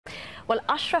Well,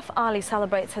 Ashraf Ali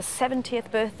celebrates his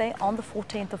 70th birthday on the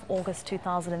 14th of August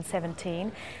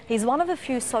 2017. He's one of the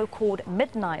few so-called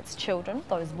midnight children,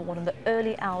 those born in the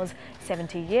early hours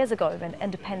 70 years ago when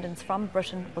independence from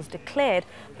Britain was declared,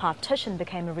 partition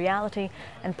became a reality,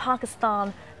 and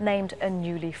Pakistan named a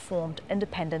newly formed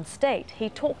independent state. He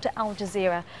talked to Al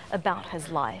Jazeera about his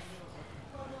life.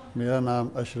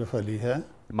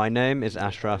 My name is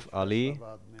Ashraf Ali.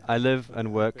 I live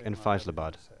and work in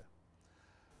Faisalabad.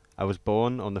 I was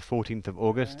born on the 14th of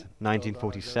August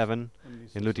 1947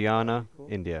 in Ludhiana,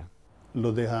 India.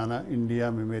 Ludhiana India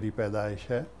में मेरी पैदाइश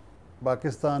है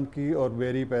पाकिस्तान की और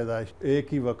मेरी पैदाइश एक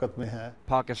ही वक्त में है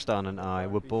Pakistan and I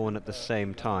were born at the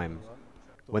same time.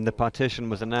 When the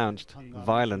partition was announced,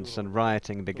 violence and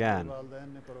rioting began.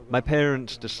 My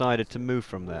parents decided to move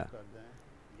from there.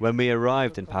 When we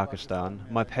arrived in Pakistan,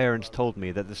 my parents told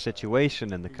me that the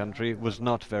situation in the country was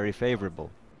not very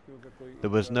favorable. There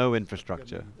was no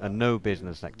infrastructure and no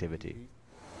business activity.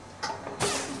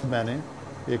 मैंने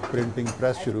एक printing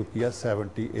press शुरू किया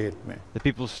 78 में. The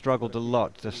people struggled a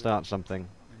lot to start something.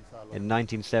 In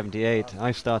 1978,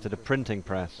 I started a printing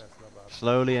press.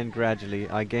 Slowly and gradually,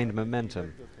 I gained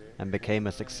momentum and became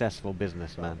a successful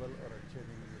businessman.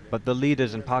 But the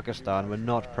leaders in Pakistan were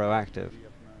not proactive,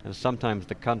 and sometimes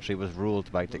the country was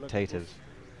ruled by dictators.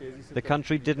 The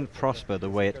country didn't prosper the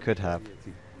way it could have.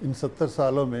 इन 70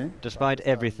 सालों में Despite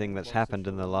everything that's happened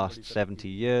in the last 70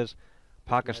 years,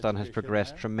 Pakistan has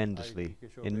progressed tremendously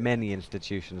in many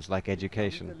institutions like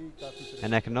education.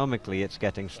 And economically it's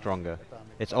getting stronger.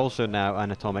 It's also now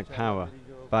an atomic power.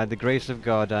 By the grace of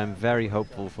God, I am very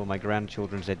hopeful for my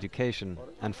grandchildren's education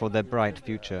and for their bright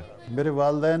future. मेरे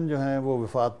वालिदैन जो हैं वो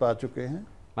वफ़ात पा चुके हैं.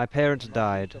 My parents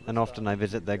died, and often I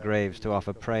visit their graves to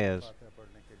offer prayers.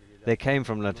 They came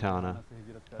from Ludhiana,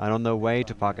 and on their way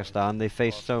to Pakistan they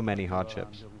faced so many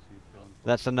hardships.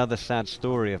 That's another sad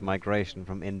story of migration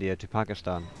from India to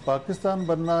Pakistan. Pakistan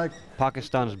बनना एक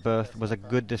Pakistan's birth was a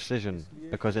good decision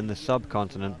because in the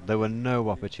subcontinent there were no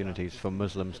opportunities for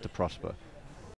Muslims to prosper.